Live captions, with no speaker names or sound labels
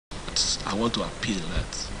what I want to appeal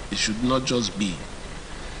that it should not just be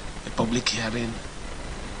a public hearing,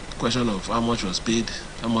 question of how much was paid,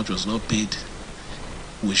 how much was not paid.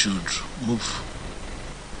 We should move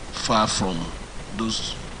far from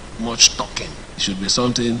those much talking. It should be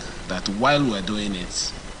something that while we're doing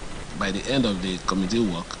it, by the end of the committee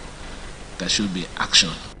work, there should be action.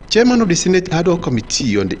 Chairman of the Senate Ad hoc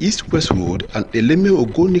Committee on the East-West Road and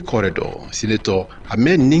Eleme-Ogoni Corridor, Senator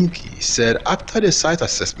Ahmed Ninki, said after the site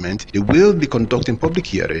assessment, they will be conducting public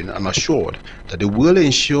hearing and assured that they will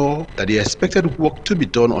ensure that the expected work to be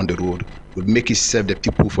done on the road will make it serve the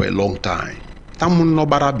people for a long time. Tamun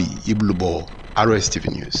Nobarabi, Iblubo,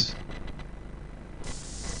 RSTV News.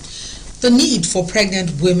 The need for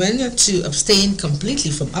pregnant women to abstain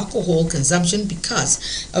completely from alcohol consumption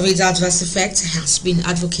because of its adverse effects has been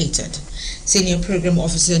advocated. Senior Program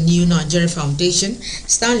Officer, New Nigeria Foundation,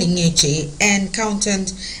 Stanley Nyeche,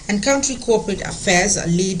 and Country Corporate Affairs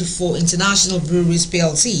Lead for International Breweries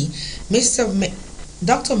PLC,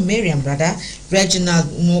 Dr. Miriam Reginald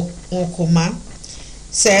Nwokoma,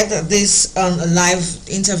 said this on a live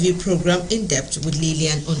interview program In Depth with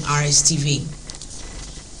Lillian on RSTV.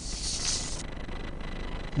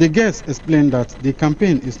 The guest explained that the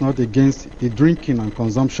campaign is not against the drinking and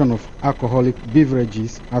consumption of alcoholic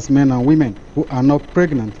beverages, as men and women who are not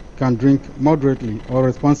pregnant can drink moderately or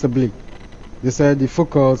responsibly. They said the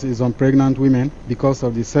focus is on pregnant women because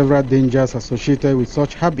of the several dangers associated with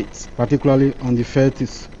such habits, particularly on the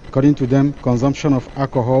fetus. According to them, consumption of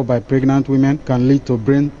alcohol by pregnant women can lead to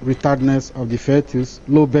brain retardedness of the fetus,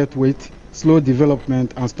 low birth weight, slow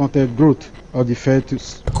development, and stunted growth of the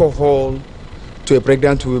fetus. Alcohol to a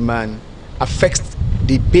pregnant woman affects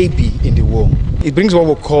the baby in the womb. It brings what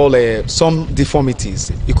we call some deformities.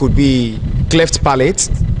 It could be cleft palate.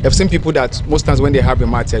 I've seen people that most times when they have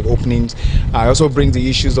rheumatic openings, also bring the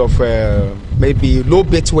issues of maybe low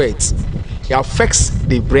birth weight. It affects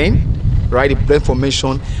the brain, right, the brain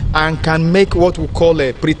formation, and can make what we call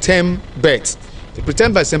a preterm birth. The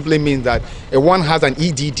preterm birth simply means that one has an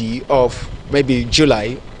EDD of maybe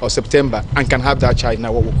July or September and can have that child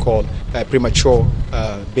now what we call a premature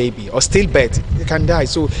baby or stillbirth. They can die.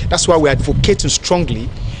 So that's why we're advocating strongly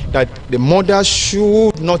that the mother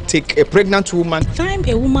should not take a pregnant woman. The time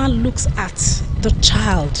a woman looks at the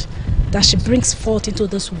child that she brings forth into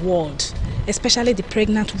this world, especially the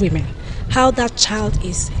pregnant women, how that child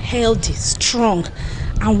is healthy, strong,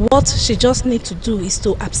 and what she just needs to do is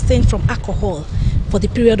to abstain from alcohol for the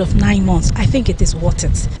period of 9 months. I think it is worth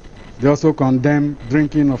it. They also condemn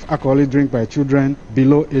drinking of alcoholic drink by children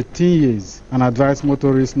below 18 years and advise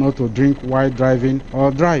motorists not to drink while driving or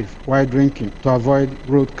drive while drinking to avoid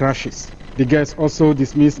road crashes. The guests also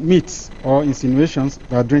dismiss myths or insinuations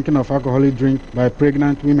that drinking of alcoholic drink by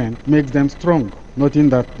pregnant women makes them strong, noting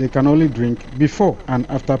that they can only drink before and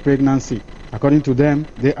after pregnancy. According to them,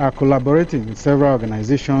 they are collaborating with several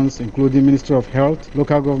organizations, including Ministry of Health,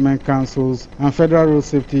 local government councils, and Federal Road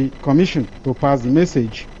Safety Commission to pass the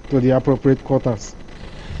message to the appropriate quarters.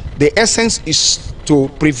 The essence is to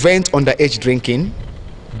prevent underage drinking,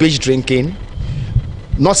 binge drinking,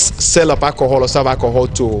 not sell of alcohol or serve alcohol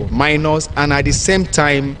to minors, and at the same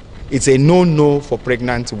time, it's a no-no for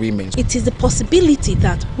pregnant women. It is the possibility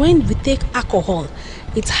that when we take alcohol,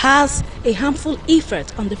 it has a harmful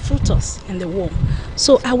effect on the fetus in the womb.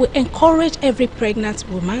 So I will encourage every pregnant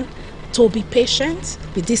woman to be patient,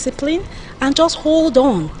 be disciplined, and just hold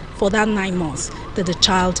on for that 9 months that the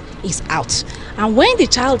child is out. And when the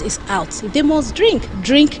child is out, they must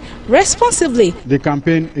drink responsibly. The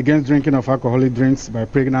campaign against drinking of alcoholic drinks by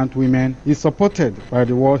pregnant women is supported by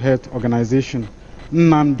the World Health Organization.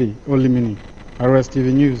 Nnamdi Olimini,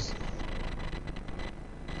 RSTV News.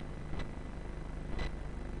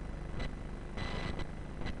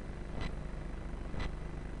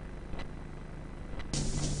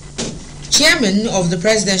 Chairman of the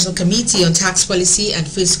Presidential Committee on Tax Policy and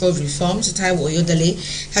Fiscal Reforms, Taiwo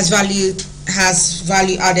Oyodele, has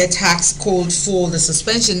value-added tax called for the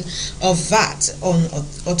suspension of VAT on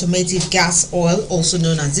automotive gas oil, also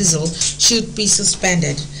known as diesel, should be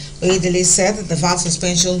suspended. Oyodele said that the VAT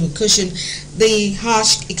suspension will cushion the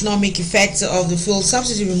harsh economic effects of the fuel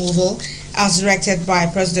subsidy removal as directed by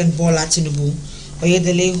President Bola Tinubu.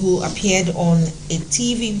 Oyodele, who appeared on a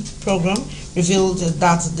TV program, revealed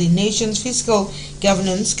that the nation's fiscal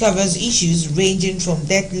governance covers issues ranging from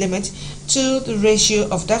debt limit to the ratio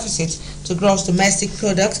of deficit to gross domestic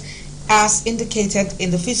product as indicated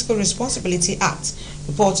in the Fiscal Responsibility Act,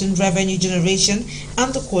 reporting revenue generation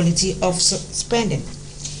and the quality of spending.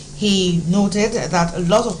 He noted that a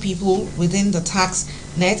lot of people within the tax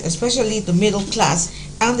net, especially the middle class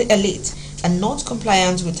and the elite, are not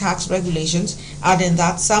compliant with tax regulations adding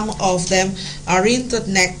that some of them are in the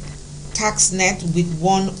tax net with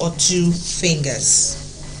 1 or 2 fingers.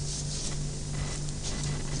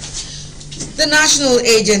 The National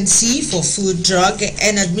Agency for Food, Drug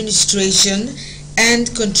and Administration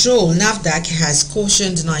and Control, NAFDAC, has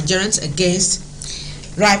cautioned Nigerians against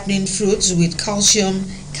ripening fruits with calcium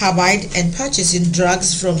carbide and purchasing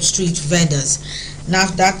drugs from street vendors.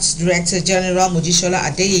 NAFDAC's Director General Mojisola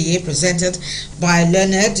Adeyeye, presented by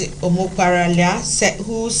Leonard Omokparalia,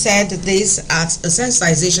 who said this at a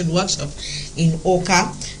sensitization workshop in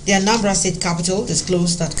Oka, the Anambra State capital,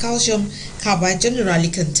 disclosed that calcium carbide generally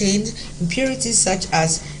contained impurities such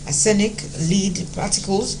as arsenic, lead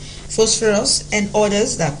particles, phosphorus, and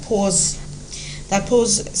others that pose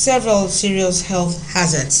several serious health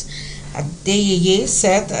hazards. Adeyeye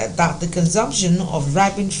said that the consumption of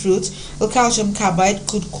ripened fruits with calcium carbide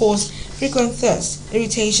could cause frequent thirst,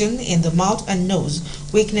 irritation in the mouth and nose,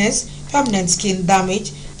 weakness, permanent skin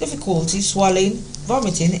damage, difficulty swallowing,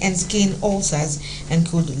 vomiting, and skin ulcers, and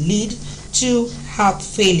could lead to heart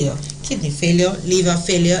failure, kidney failure, liver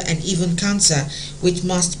failure, and even cancer, which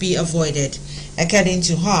must be avoided. According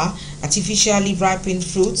to her, artificially ripened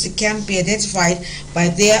fruits can be identified by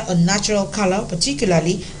their unnatural color,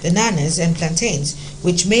 particularly bananas and plantains,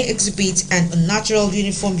 which may exhibit an unnatural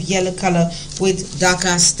uniform yellow color with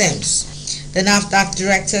darker stems. The NAFDAC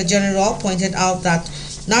Director General pointed out that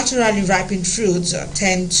naturally ripened fruits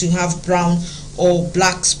tend to have brown or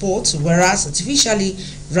black spots, whereas artificially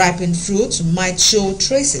ripened fruits might show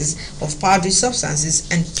traces of powdery substances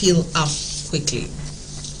and peel off quickly.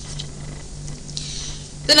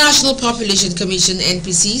 The National Population Commission,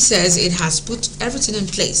 NPC, says it has put everything in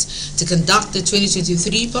place to conduct the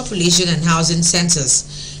 2023 Population and Housing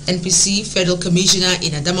Census. NPC Federal Commissioner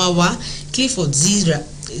in Adamawa, Clifford Zira,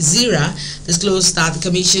 disclosed that the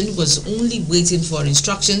Commission was only waiting for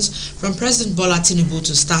instructions from President Bola Tinubu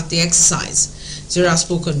to start the exercise. Zira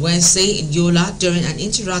spoke on Wednesday in Yola during an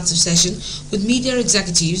interactive session with media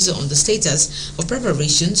executives on the status of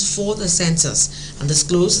preparations for the census, and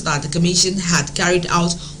disclosed that the Commission had carried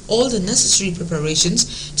out all the necessary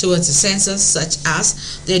preparations towards the census, such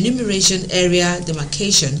as the enumeration area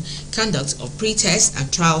demarcation, conduct of pre-test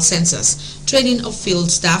and trial census, training of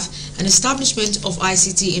field staff, and establishment of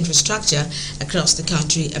ICT infrastructure across the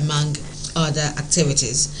country, among other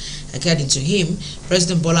activities. According to him,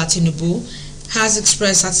 President Bola Tinubu has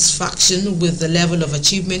expressed satisfaction with the level of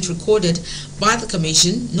achievement recorded by the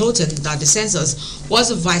Commission, noting that the census was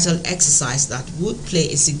a vital exercise that would play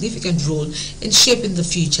a significant role in shaping the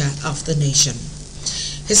future of the nation.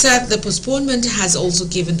 He said the postponement has also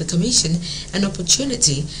given the Commission an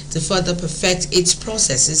opportunity to further perfect its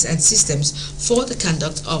processes and systems for the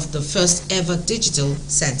conduct of the first ever digital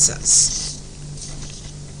census.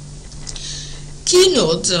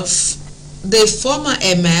 Keynote of the former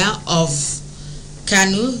Emir of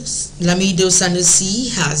Kano, Lamido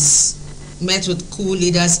Sanusi, has met with coup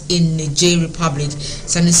leaders in Niger Republic.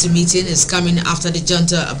 Sanusi meeting is coming after the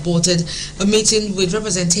junta aborted a meeting with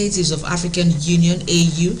representatives of African Union,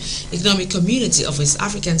 AU, Economic Community of West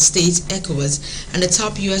African States, ECOWAS, and a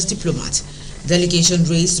top U.S. diplomat. The delegation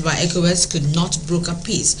raised by ECOWAS could not broker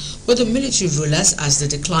peace with the military rulers as they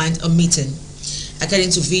declined a meeting.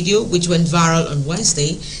 According to video which went viral on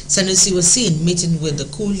Wednesday, Sanusi was seen meeting with the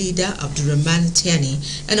coup leader Abdurrahman Tiani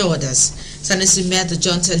and others. Sanusi met the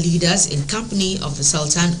junta leaders in company of the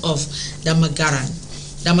Sultan of Damagaran.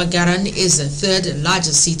 Damagaran is the third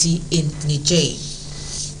largest city in Niger.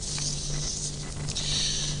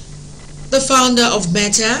 The founder of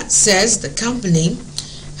Meta says the company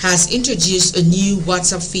has introduced a new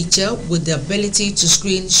WhatsApp feature with the ability to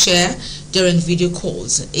screen share during video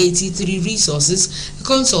calls. 83 Resources, a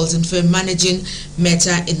consultant firm managing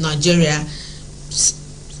Meta in Nigeria,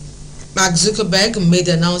 Mark Zuckerberg, made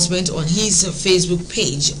the announcement on his Facebook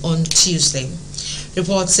page on Tuesday.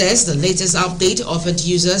 Report says the latest update offered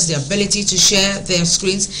users the ability to share their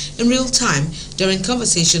screens in real time during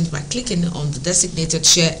conversations by clicking on the designated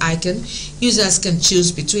share icon. Users can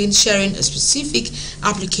choose between sharing a specific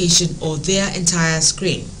application or their entire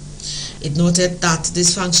screen. It noted that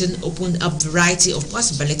this function opened up a variety of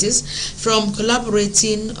possibilities, from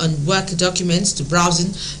collaborating on work documents to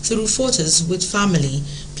browsing through photos with family,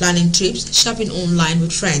 planning trips, shopping online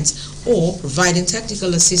with friends, or providing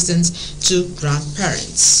technical assistance to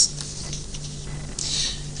grandparents.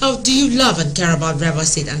 How do you love and care about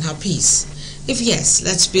Rivers State and her peace? If yes,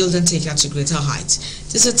 let's build and take her to greater heights.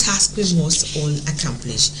 This is a task we must all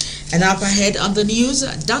accomplish. And up ahead on the news,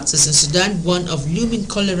 doctors in Sudan warn of looming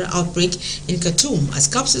cholera outbreak in Khartoum as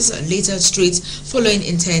corpses are later streets following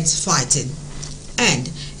intense fighting.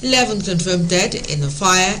 And 11 confirmed dead in a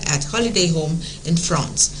fire at holiday home in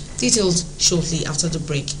France. Details shortly after the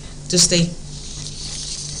break. To stay.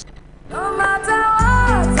 No matter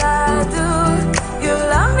what I do, you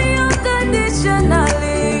love me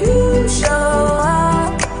unconditionally. You show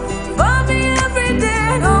up for me every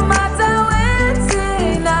day. No matter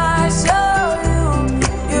when I show you,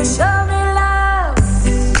 you show me love.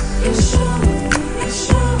 You show me, you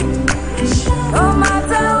show me, you show me. No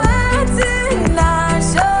matter when I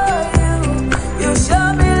show you, you show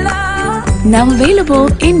me love. Now available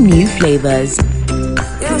in new flavors.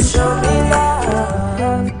 You show me love.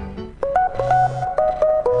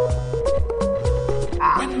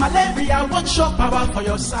 Malaria won't show power for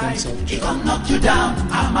your side. It gon' knock you down.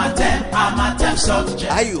 I'm a temp salt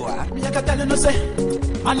gel. Are you are? Me I can tell you no say.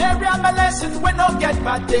 Malaria my lesson when no get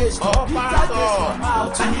bad days. Oh, bitter days come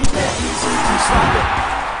out and it get easy to swallow.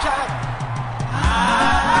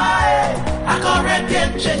 I got red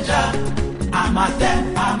game changer. I'm a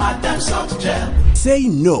temp salt gel. Say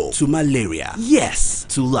no to malaria. Yes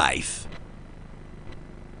to life.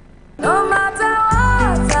 No matter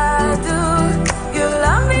what I do, you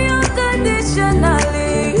love me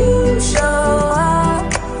unconditionally. You show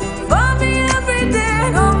up for me every day.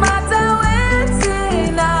 No matter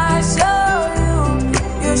when I show you,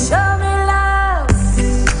 you show me love.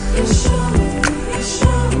 You show me, you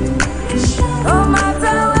show me, you show me. No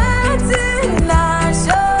matter when I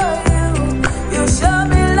show you, you show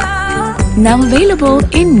me love. Now available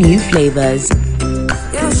in new flavors.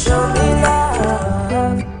 You show me love.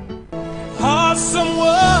 Awesome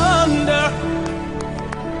wonder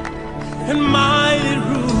and mighty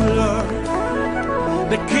ruler,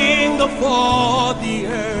 the king of all the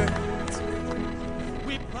earth.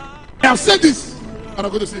 I have said this, and I'm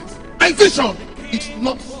going to say it. My vision is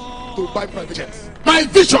not to buy private jets. My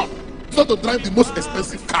vision is not to drive the most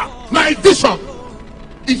expensive car. My vision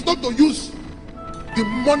is not to use the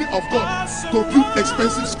money of God to build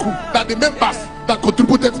expensive school that the members that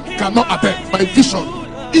contributed cannot attend. My vision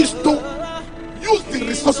is to use the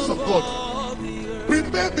resources of God,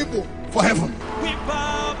 prepare people for heaven.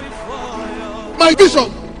 My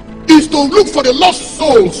vision is to look for the lost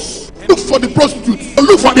souls, look for the prostitutes,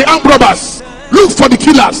 look for the armed robbers, look for the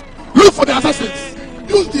killers, look for the assassins.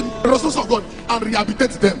 Use the resources of God and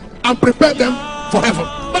rehabilitate them and prepare them for heaven.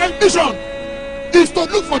 My vision is to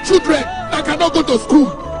look for children that cannot go to school,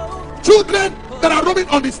 children that are roaming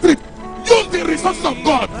on the street. Use the resources of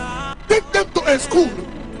God, take them to a school,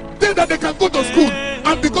 then that they can go to school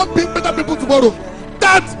and become better people tomorrow.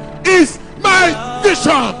 That is my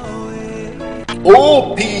vision.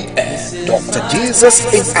 OPS, Dr. Jesus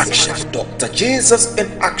in action. Dr. Jesus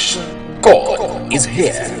in action. God is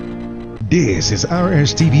here. This is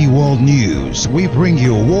RSTV World News. We bring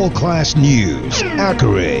you world-class news,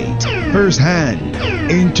 accurate, first-hand,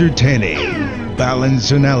 entertaining,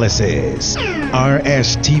 balanced analysis.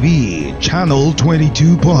 RSTV, Channel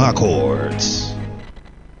 22 Port Harcourt.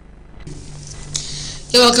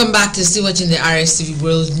 You're welcome back to still watching the RSTV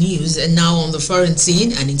World News. And now on the foreign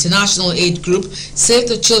scene, an international aid group, Save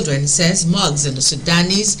the Children, says mugs in the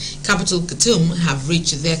Sudanese capital Khartoum have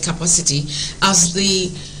reached their capacity as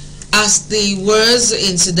the wars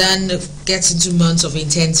in Sudan gets into months of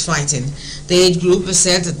intense fighting. The aid group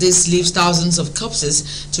said that this leaves thousands of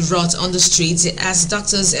corpses to rot on the streets as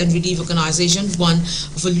Doctors and Relief Organization warn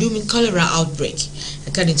of a looming cholera outbreak.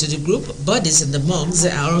 According to the group, bodies in the morgues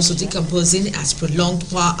are also decomposing as prolonged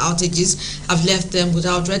power outages have left them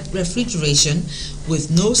without refrigeration, with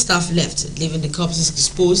no staff left, leaving the corpses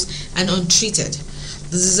exposed and untreated.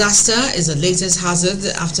 The disaster is the latest hazard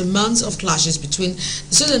after months of clashes between the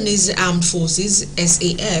Sudanese Armed Forces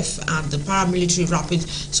 (SAF) and the Paramilitary Rapid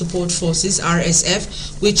Support Forces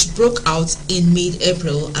 (RSF), which broke out in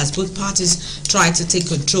mid-April as both parties tried to take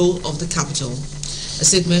control of the capital. A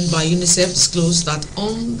statement by UNICEF disclosed that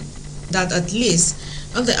at least,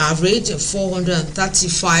 on the average,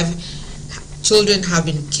 435 children have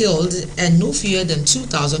been killed and no fewer than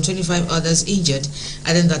 2,025 others injured,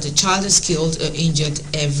 adding that a child is killed or injured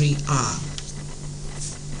every hour.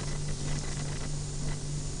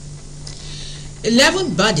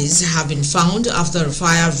 11 bodies have been found after a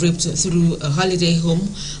fire ripped through a holiday home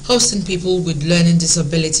hosting people with learning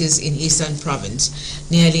disabilities in Eastern Province.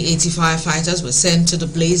 Nearly 80 firefighters were sent to the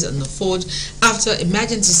blaze on the 4th after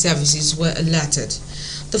emergency services were alerted.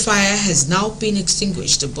 The fire has now been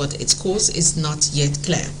extinguished, but its cause is not yet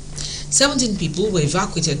clear. 17 people were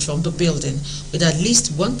evacuated from the building, with at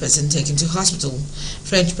least one person taken to hospital.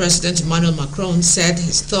 French President Emmanuel Macron said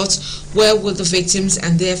his thoughts were with the victims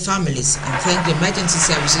and their families and thanked the emergency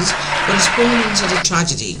services for responding to the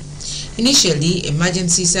tragedy. Initially,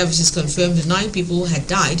 emergency services confirmed 9 people had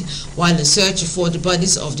died, while the search for the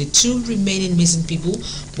bodies of the 2 remaining missing people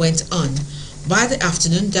went on. By the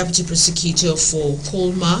afternoon, Deputy Prosecutor for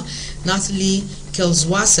Colmar, Nathalie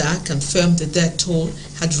Kelswasser, confirmed the death toll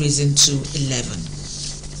had risen to 11.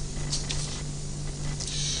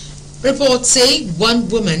 Reports say 1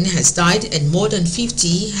 woman has died and more than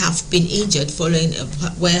 50 have been injured following a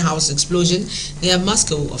warehouse explosion near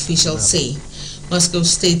Moscow, officials say. Moscow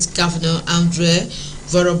State Governor Andrei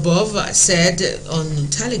Vorobov said on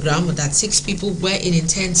Telegram that 6 people were in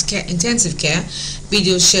intensive care.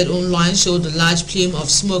 Videos shared online showed a large plume of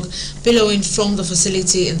smoke billowing from the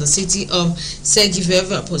facility in the city of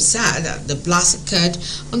Sergiyev Posad. The blast occurred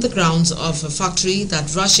on the grounds of a factory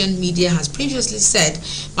that Russian media has previously said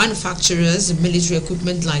manufactures military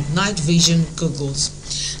equipment like night vision goggles.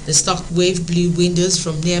 The stock wave blew windows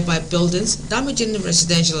from nearby buildings, damaging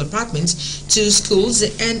residential apartments, 2 schools,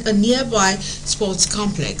 and a nearby sports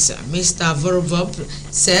complex. Mr. Vorobov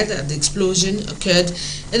said that the explosion occurred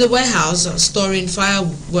in the warehouse storing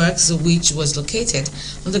fireworks, which was located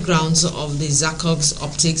on the grounds of the Zakhov's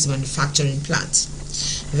optics manufacturing plant.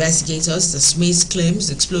 Investigators dismissed claims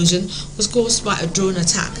the explosion was caused by a drone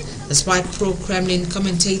attack, despite pro-Kremlin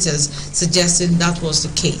commentators suggesting that was the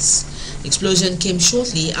case. The explosion came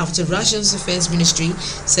shortly after Russia's defense ministry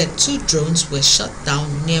said 2 drones were shot down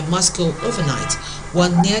near Moscow overnight,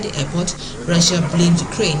 one near the airport. Russia blamed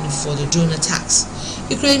Ukraine for the drone attacks.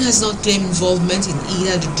 Ukraine has not claimed involvement in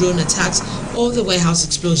either the drone attacks or the warehouse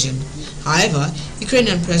explosion. However,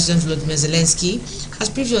 Ukrainian President Volodymyr Zelensky has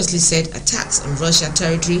previously said attacks on Russian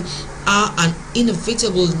territory are an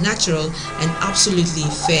inevitable, natural, and absolutely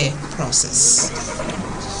fair process.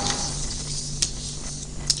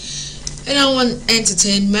 And now on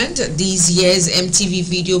entertainment, this year's MTV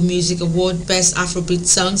Video Music Award Best Afrobeat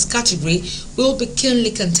Songs category will be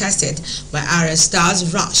keenly contested by RS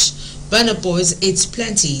stars Rush, Burna Boy's It's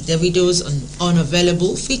Plenty, Davido's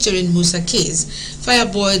Unavailable featuring Musa Keys,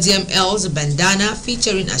 Fireboy DML's Bandana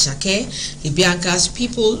featuring Ashake, Libianca's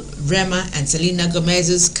People, Rema and Selena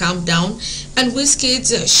Gomez's Calm Down, and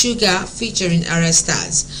Wizkid's Sugar featuring RS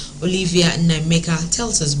stars. Olivia Naimeka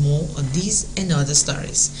tells us more on these and other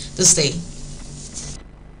stories. To stay.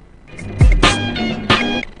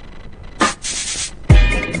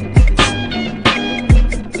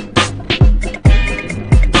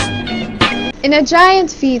 In a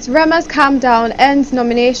giant feat, Rema's Calm Down earns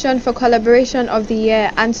nomination for Collaboration of the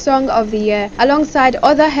Year and Song of the Year, alongside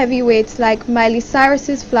other heavyweights like Miley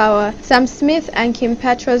Cyrus's Flower, Sam Smith and Kim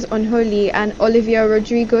Petras' Unholy, and Olivia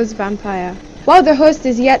Rodrigo's Vampire. While the host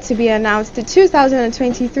is yet to be announced, the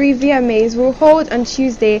 2023 VMAs will hold on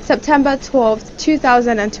Tuesday, September 12,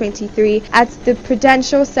 2023 at the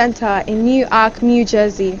Prudential Center in Newark, New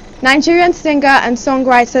Jersey. Nigerian singer and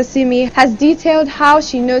songwriter Simi has detailed how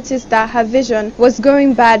she noticed that her vision was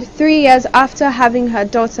going bad 3 years after having her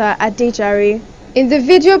daughter Adejare. In the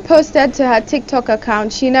video posted to her TikTok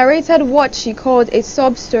account, she narrated what she called a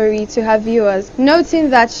sob story to her viewers, noting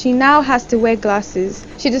that she now has to wear glasses.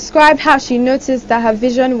 She described how she noticed that her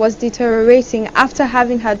vision was deteriorating after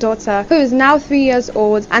having her daughter, who is now 3 years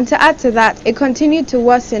old, and to add to that, it continued to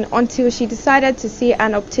worsen until she decided to see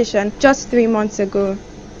an optician just 3 months ago.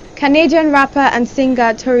 Canadian rapper and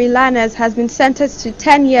singer Tory Lanez has been sentenced to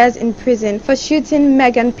 10 years in prison for shooting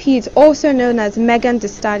Megan Pete, also known as Megan Thee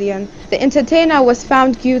Stallion. The entertainer was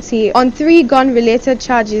found guilty on 3 gun-related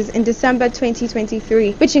charges in December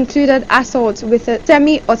 2023, which included assault with a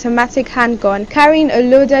semi-automatic handgun, carrying a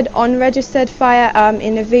loaded unregistered firearm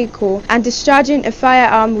in a vehicle, and discharging a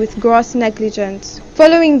firearm with gross negligence.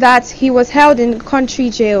 Following that, he was held in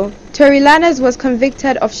country jail. Tory Lanez was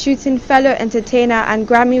convicted of shooting fellow entertainer and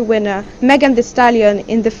Grammy winner Megan Thee Stallion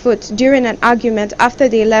in the foot during an argument after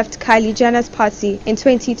they left Kylie Jenner's party in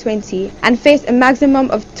 2020, and faced a maximum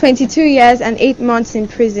of 22 years and 8 months in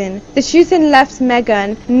prison. The shooting left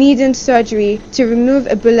Megan needing surgery to remove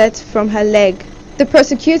a bullet from her leg. The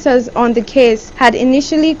prosecutors on the case had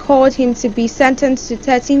initially called him to be sentenced to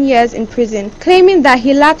 13 years in prison, claiming that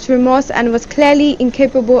he lacked remorse and was clearly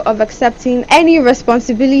incapable of accepting any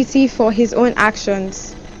responsibility for his own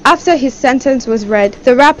actions. After his sentence was read,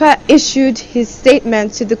 the rapper issued his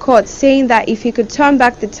statement to the court, saying that if he could turn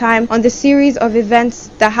back the time on the series of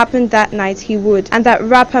events that happened that night, he would, and that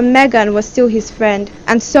rapper Megan was still his friend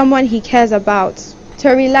and someone he cares about.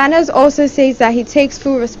 Tory Lanez also says that he takes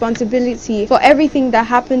full responsibility for everything that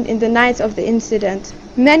happened in the night of the incident.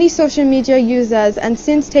 Many social media users and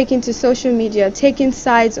since taken to social media taking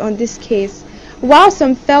sides on this case. While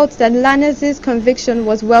some felt that Lanez's conviction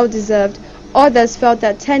was well deserved, others felt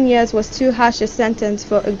that 10 years was too harsh a sentence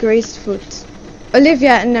for a grazed foot.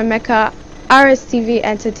 Olivia Nnameka, RSTV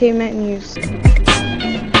Entertainment News.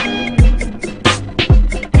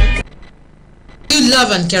 You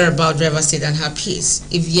love and care about Rivers State and her peace?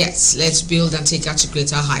 If yes, let's build and take her to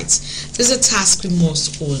greater heights. This is a task we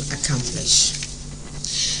must all accomplish.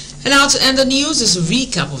 And now to end the news is a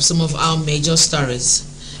recap of some of our major stories.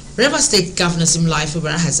 Rivers State Governor Simlai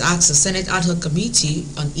Fubara has asked the Senate Ad Hoc Committee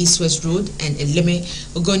on East-West Road and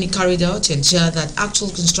Eleme-Ogoni Corridor to ensure that actual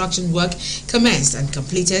construction work commenced and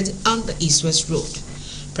completed on the East-West Road.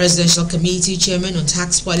 Presidential Committee Chairman on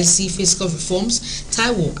Tax Policy Fiscal Reforms,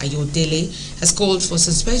 Taiwo Ayodele, has called for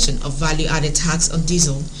suspension of value-added tax on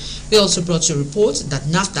diesel. We also brought you a report that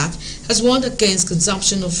NAFDAC has warned against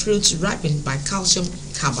consumption of fruits ripened by calcium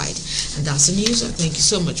carbide. And that's the news. Thank you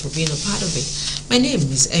so much for being a part of it. My name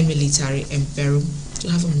is Emily Tari Mperum. To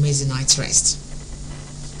have an amazing night's rest.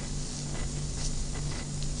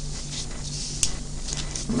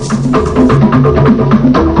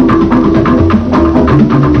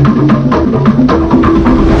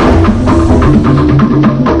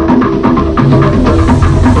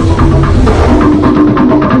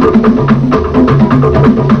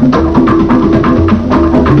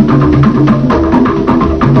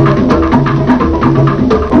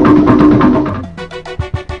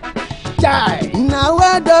 Now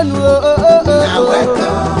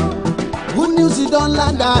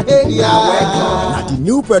the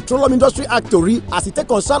new Petroleum Industry Act as it take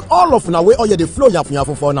concern all of na way oil dey flow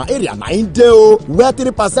yafu for na area na in dey o, where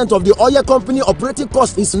 3% of the oil company operating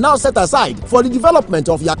cost is now set aside for the development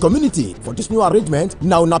of your community. For this new arrangement,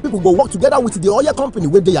 now people go work together with the oil company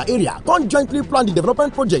wey dey your area, come jointly plan the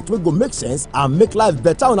development project wey go make sense and make life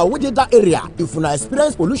better on wey dey that area. If una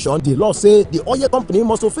experience pollution, the law say the oil company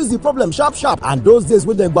must fix the problem sharp, and those days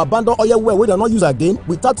wey dem go abandon oil well wey dem not use again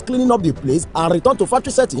without cleaning up the place and return to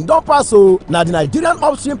factory setting don pass o. Now the Nigerian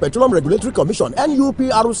Upstream Petroleum Regulatory Commission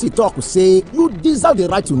 (NUPRC) talk say you deserve the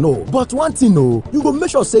right to know, but one thing o, you go make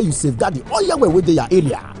sure say you safeguard the oil well wey dey your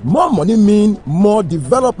area. More money mean more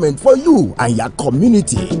development for you and your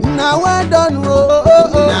community. Now we're done.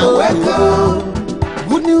 Now welcome.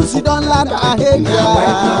 Good news you don't land ahead.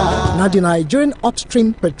 Now the Nigerian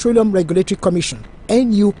Upstream Petroleum Regulatory Commission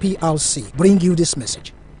 (NUPRC) bring you this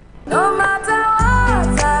message. No matter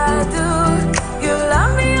what I do, you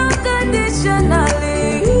love me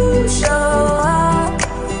unconditionally. You show up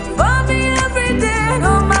for me every day.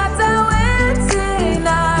 No matter when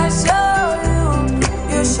I show you,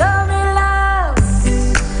 you show me love.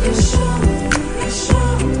 You show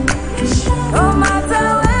me. No matter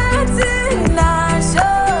when I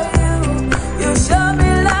show you, you show me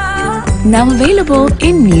love. Now available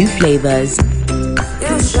in new flavors.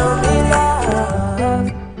 You show me love.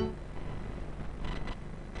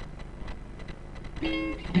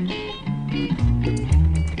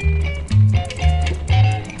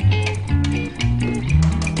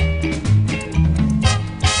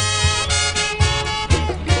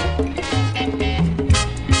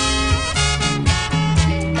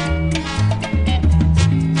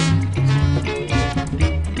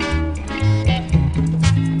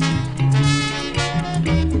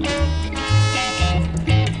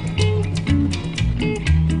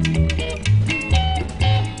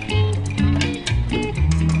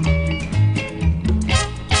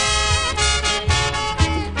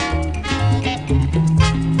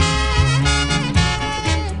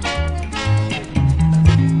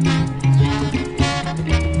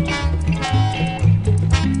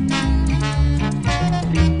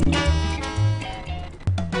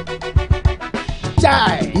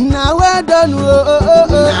 Now we're done.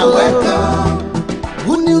 Now welcome.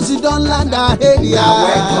 Good news you don't land ahead. Now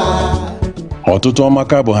welcome. Ọtụtụ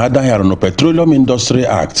ọmaka bụ ha dahiara no Petroleum Industry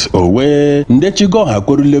Act owe ndechigo ha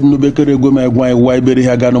kwerule mnubekere egwemegwa iwa iberi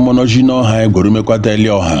ha ganu monoji n'ọha egworumekwata eli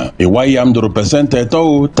ọha iwa ya mdoro percent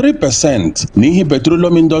eto 3% n'ihi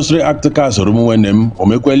Petroleum Industry Act ka soro mwenem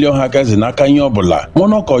omekweli ọha gazi n'aka ihe ọbụla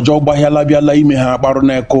mono ka ọjọọ gbahiala bịala ime ha akparụ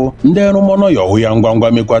n'eko ndị eru mono ya ọhụ ya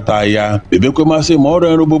ngwangwa mekwata ya bebekwe masị ma ọrụ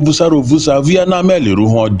eru bobusara ovusa via na meliru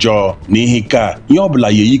ha ọjọọ n'ihi ka ihe ọbụla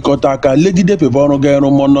ya eyikọta aka legide pebe ọrụ ga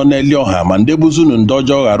eru mono n'eli ọha ma buzunu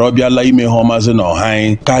ndojo ghara bịala ime ha ọmazị na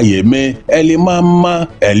ọha ka ya eme elima mma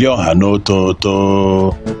eli ọha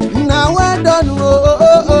n'ototo. Now we're done.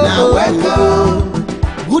 Now welcome.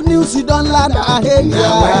 Good news you don't land ahead.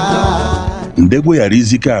 Ndegbo ya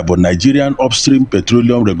rizika bụ Nigerian Upstream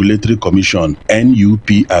Petroleum Regulatory Commission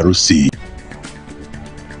 (NUPRC).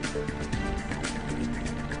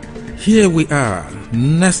 Here we are,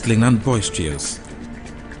 nestling and boisterous,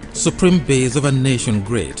 supreme base of a nation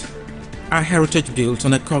great. Our heritage built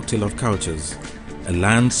on a cocktail of cultures, a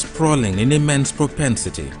land sprawling in immense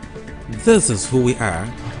propensity, This is who we are,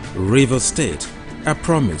 Rivers State, a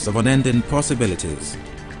promise of unending possibilities.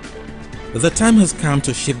 The time has come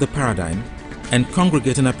to shift the paradigm and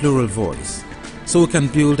congregate in a plural voice, so we can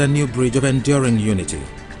build a new bridge of enduring unity,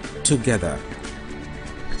 together.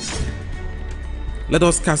 Let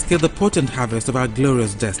us cascade the potent harvest of our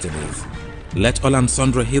glorious destinies. Let all and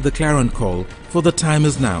sundry hear the clarion call, for the time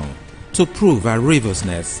is now to prove our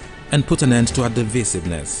riversness and put an end to our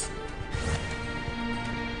divisiveness.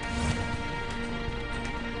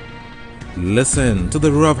 Listen to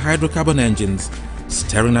the roar of hydrocarbon engines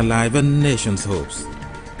stirring alive a nation's hopes.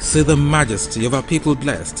 See the majesty of our people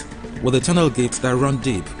blessed with eternal gates that run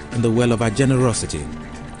deep in the well of our generosity.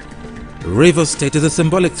 Rivers State is a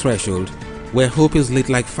symbolic threshold where hope is lit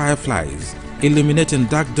like fireflies, illuminating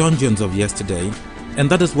dark dungeons of yesterday, and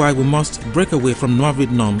that is why we must break away from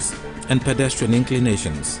morbid norms and pedestrian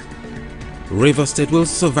inclinations. Rivers State will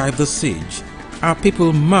survive the siege. Our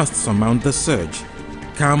people must surmount the surge.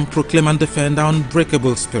 Come, proclaim and defend our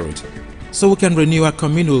unbreakable spirit, so we can renew our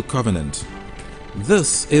communal covenant.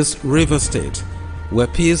 This is Rivers State, where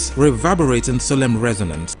peace reverberates in solemn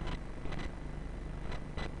resonance.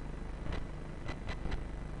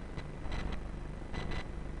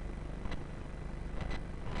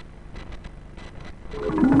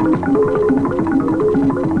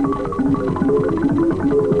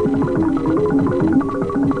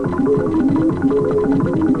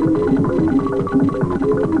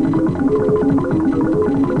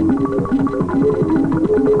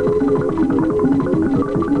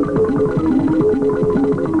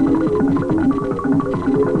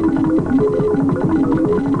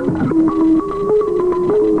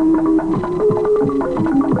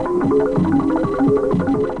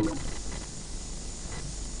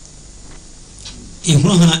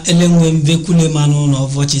 Elenwe mvekule manu na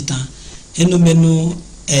vochita enomenu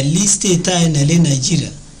eli state na ele Nigeria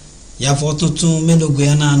ya votutu melogo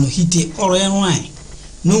ya na anu hite oro enwai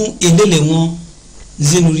nu elele won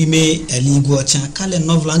zenurime eli igwocha kale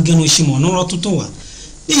novla ngenu shimo no rotutu wa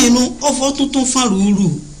inu ofotutu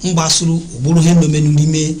faruru mgbasuru ogburu he nomenu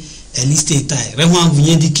rime eli state rehwa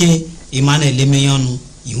vunye dike imana elemeyonu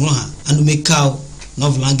ihu ha anu mekao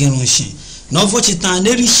novla ngenu shi no vochita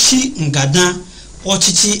nerishi ngada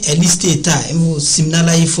Ochichi eli state evo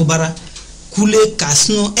simnala ifobara kule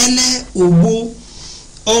kasno ele ogbo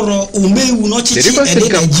oro omewu no chichi ele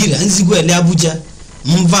Nigeria nzigo ele Abuja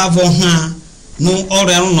mvavo ha no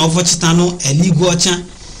oro eru no vochita no eli gwocha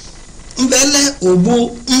mbele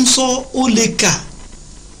ogbo nso oleka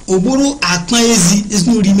ogboro akpan ezi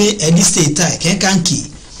isnurime eli state kenkanki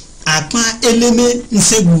akpan eleme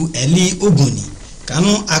nsegu eli ogoni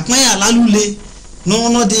kanu akpan ya lalule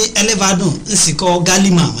no de elevadon nsiko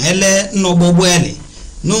galima ele no gbogbo ele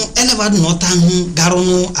no elevadon no tanhu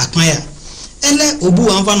garonu akpanya ele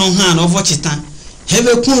obu anfa no ha no vochita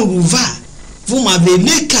hebe kun ruva vuma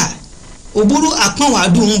beleka oburu akpan wa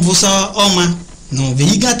du mvusa oma no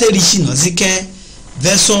veigate rishi no zike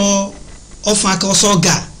veso ofa ka so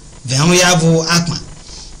ga vehu ya vu akpan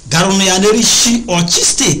garonu ya nerishi ochi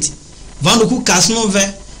state vandoku kasno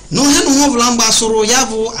ve no henu ho vlangba soro ya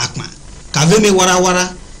vu akpan kaveme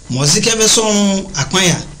warawara mozike veson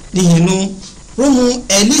akwanya nihinu rumu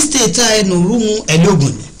eli state no rumu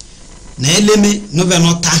elogoni na eleme no ve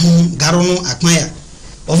no tahu garonu akwanya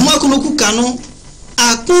ofuma kunoku kanu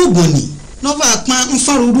akugoni no va akpa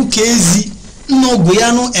mfaruru kezi no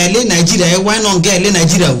goyanu ele Nigeria e why no ga ele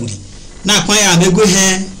Nigeria wuri na akwanya amego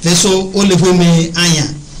he veso olefome anya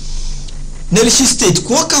nelishi state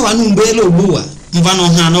ko kawanu mbele ogbowa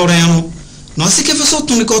mvano ha no renu no sike veso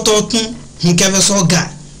tunikoto tun nkeve soga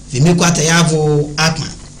vimekwata yavo akma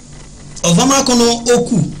ovama kono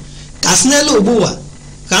oku kasnelo obuwa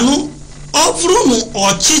kanu ovru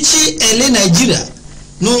ochichi ele Nigeria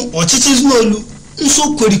no ochichi znolu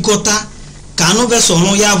nso korikota kanu veso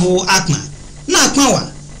no yavo akma na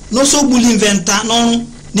akmawa no so gbuli inventa no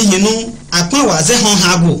nihinu akmawa ze hon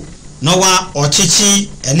hago no wa ochichi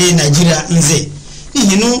ele Nigeria nze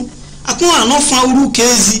nihinu akmawa no fa uru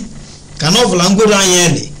kezi kanu volangoro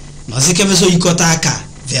anyele Mazike veso yikota aka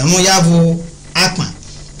vemu yavu akma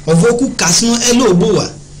ovoku kasno ele obowa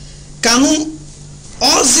kanu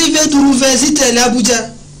ozi veduru vezite ele Abuja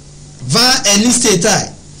va eli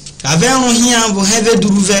state avenu hiya bu heve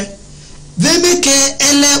duruve vemeke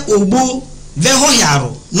ele ogbo veho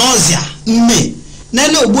yaro nozia mme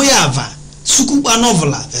nele ogbo yava sukupa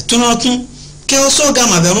novela vetunotun ke oso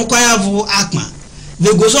gama venu kwa yavu akma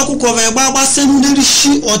vegozo kuko ve gbagba senuderi shi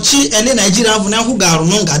ochi ele Nigeria vu na hu garu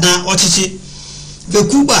no ngada ochichi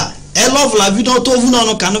vekuba elovla video to vu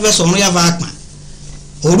no kanu ve so ya va akpa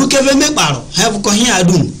oruke ve mekparo have ko hin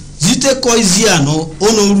adun zite ko izia no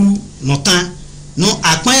onoru nota no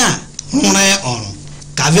akpan hore ọrụ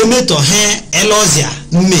ka vemeto he elozia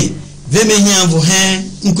mme vemehia bụ he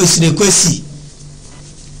nkwesịrị ekwesị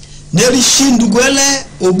nerishi ndugwele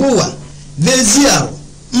ogbowa veziaru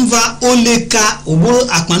mva oleka ogboro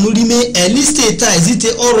akpanurime eli steeti a ezite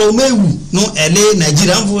ọrụ omewu no ele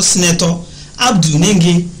Nigeria mvu senator Abdul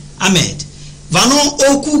Nengi Ahmed vano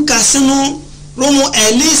okwu kasino romo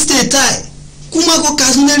eli steeti a kumako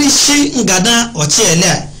kasineri shi ngada ochi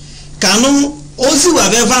ele kanu ozi wa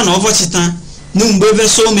beva na ovochita no mgbe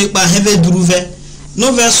veso mekpa heve duruve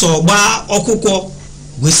no veso gba okuko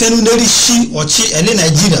gwesenu neri shi ochi ele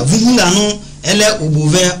Nigeria vuhulanu ele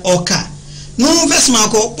ogbove oka no vesma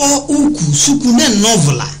ko po uku suku ne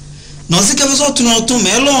novela no sike veso tunotu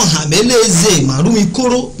melo ha meleze marumi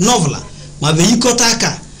koro novela ma be yikota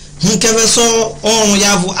aka nke veso orun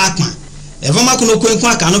yavu akma evoma kuno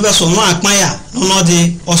kwenkwa aka no veso no akma ya no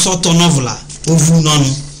di osoto novela ovu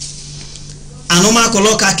nonu anoma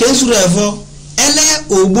koloka kezuru evo ele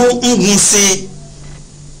ogbo ngunse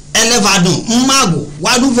ele vadun mmagu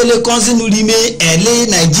wadu vele konzinu rime ele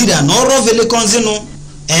Nigeria no ro vele konzinu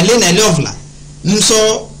ele na ele ovla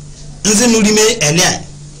nso nzinu rime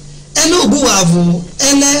ele ogbo wavu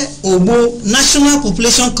ele ogbo National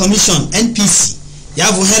Population Commission NPC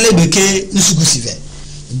yavu hele beke nsukusive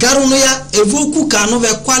garunu ya evoku kanu ve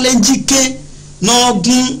kwale njike no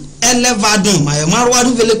gun ele vadun ma yamaru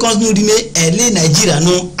wadu vele konzinu rime ele Nigeria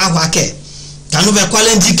no ahwake kanu ve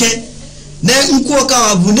kwale njike ne nkuoka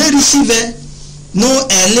wavu ne receive no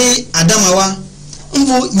ele Adamawa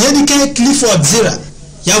mvu nyedike Clifford Zira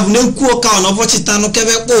yavu ne nkuoka ono vochita no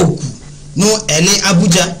kebe kpoku no ele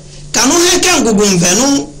Abuja kanu heke ngugu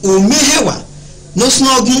mvenu omehewa no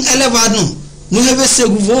snogun ele vadun no hebe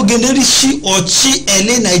seguvo ogeneri shi ochi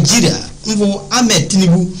ele Nigeria mvu Ahmed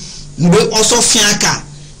Tinubu mgbe oso fiaka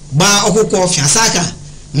gba okukwo fiasaka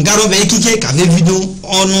ngaro be ikike ka ve video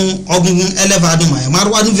onu ogungun elevado ma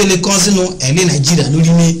marwadu vele konzino ele Nigeria no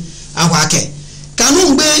rime ahwake kanu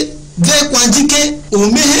mgbe ve kwanjike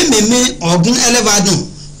omehe meme ogun elevado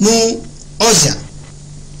no ozia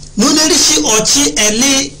no nerishi ochi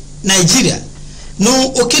ele Nigeria no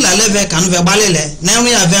okila leve kanu ve balele na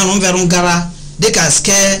enwe ya verun gara deka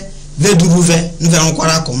ske ve duruve nverun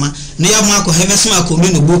kwara koma no ya ma ko hevesima ko me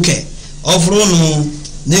no boke ofro no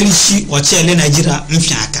nerishi ochele Nigeria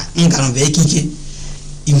mfiaka ngaran ve ikike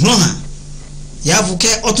ihnoha ya vuke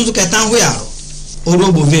otutu ketan hu yaro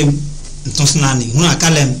orogbo vem ntosnani hu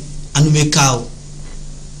akalem anubekao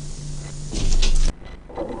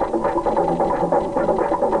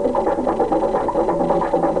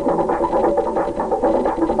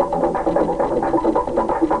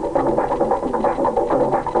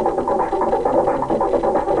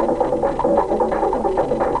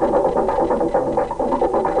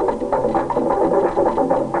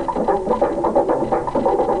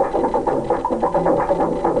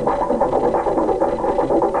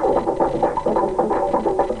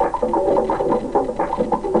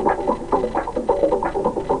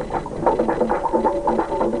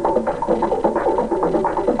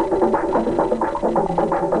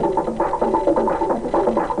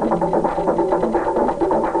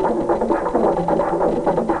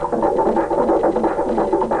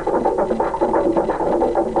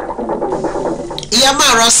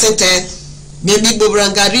Sete maybe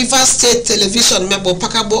Bobranga River State Television mebo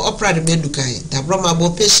pakabo opera de bedukai da broma bo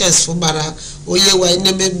patience for bara oye wa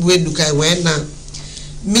ineme bedukai wena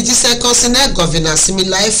miti se konsene governor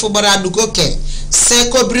similar for bara dugoke se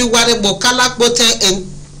kobri ware bo kala bote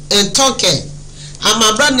en tonke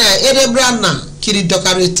amabra na erebra na kiri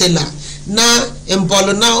dokaretela na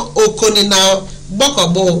embolo na okoni na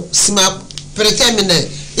bokobo sima pretemine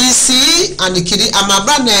isi and kiri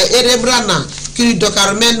amabra na erebra na kiri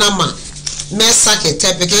dokarme nama me sake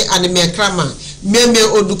tepeke ani me krama meme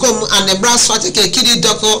odukom ane bra swateke kiri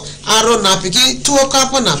doko aro na piki tuo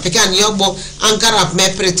kapo na piki ani yobo ankara me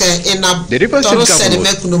prete ina toro sene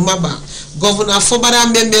me kunu maba governor fobara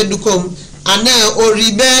meme dukom ane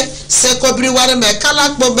oribe sekobri ware me kala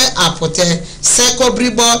kbobe apote sekobri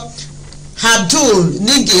bo Abdul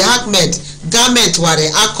Nengi Ahmed garment ware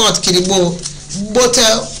akot kiribo bote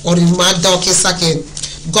orima doki sake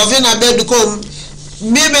governor bedukom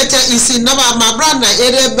mebete isi nama mabrana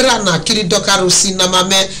erebrana kiri dokarusi nama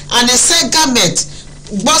me ane se garment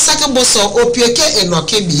bosake boso opieke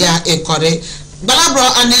enoke biya ekore balabro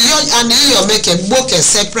ane yo meke boke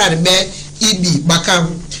separate me ibi bakam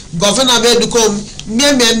governor bedukom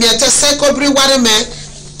miete se kobri ware me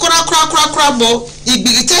kura bo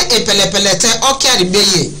igbigite epelepelete okiari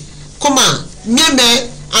beye kuma mieme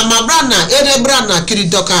amabrana erebrana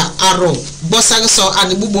kiridoka aro bosangso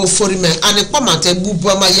anibubo forime anipomate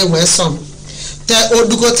bubo ma ye wesom te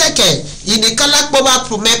odugoteke inikala kpoba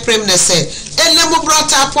prome premnese elemu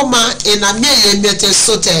brota poma enamie ye mete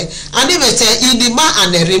sote animete inima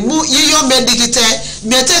aneremu yiyo medigite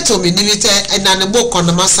mete to minimite enanebo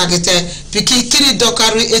konoma sagite piki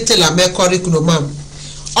kiridokari etela mekori kunomam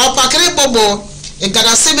opakere bobo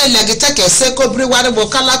engada sebe legiteke sekobri warebo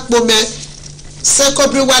kala kpome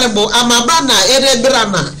sekobri warebo amabrana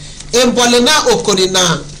erebrana embolena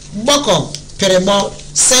okorina boko peremo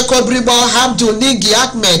sekobribo habdu nigi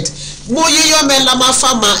ahmed muyiyo melama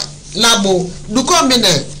fama labo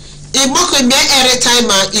dukomine imoko me ere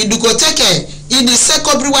time idukoteke ini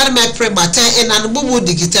sekobri war me prebate enanbubu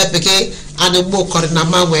digite peke anebo korina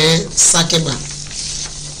mawe sakeba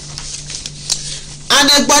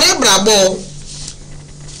anegbare brabo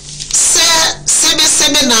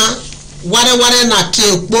sebe na ware na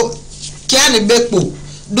kiekpo kiani bekpo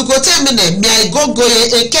dukote mine bia igogoye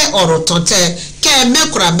eke orotonte ke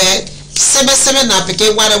mekurabe sebe na peke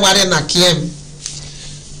ware na kiem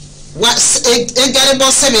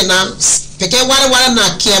egarebo sebe na peke ware na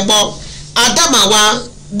kiebo adamawa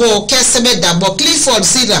bo ke sebe dabo Clifford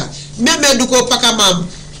Zira meme duko pakamam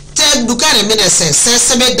te dukare mine se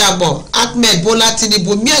sebe dabo Ahmed Bola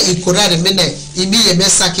Tinubu mia ikurare mine ibi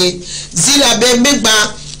yemesake Zira be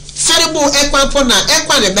megba feribu ekwanpo na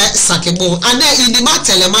ekwanebe sakebo ane inima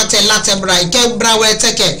telemate latebra ike brawe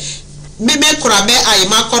teke mime kurabe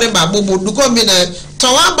ayima koreba bubu duko mine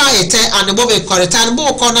towaba ete anebobe koreta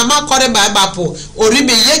anebo kona ma koreba bapo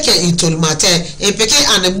oribe yeke itolmate epeke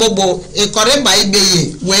anebobo ekoreba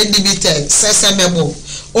ibeye we dibite sesemebo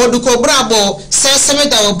oduko brabo seseme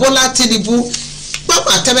da Bola Tinubu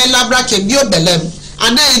papa tebe labra ke bio belem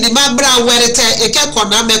ana inima bra werete eke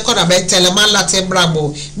kona me korabe telema late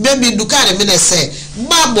brabo bebi dukare mine se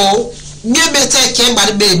babo nyemete ke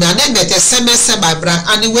baribe me ana mete semese babra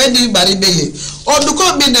ani weni baribe oduko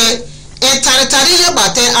mine etaretari ye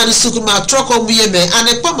bate ani sukuma troko muyeme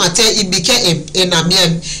ani pomate ibike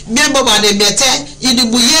enamiem miembo ba ne mete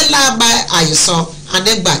idibu ye laba ayiso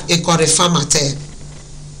anegba ekore famate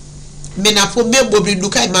menapo mebo bi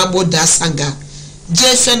dukai mambo da sanga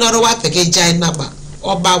je fenoro wa peke jai naba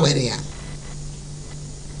oba were ya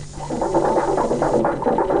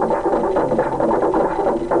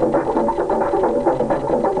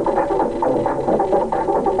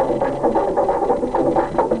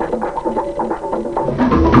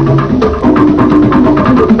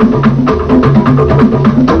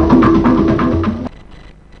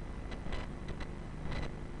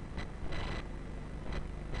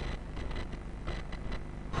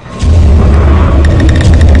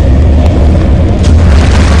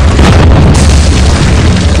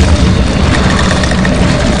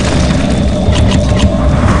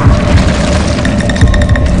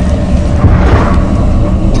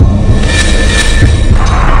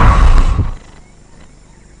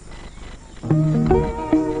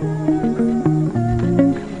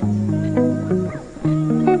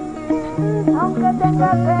Aunque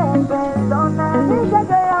tenga que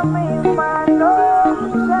personas,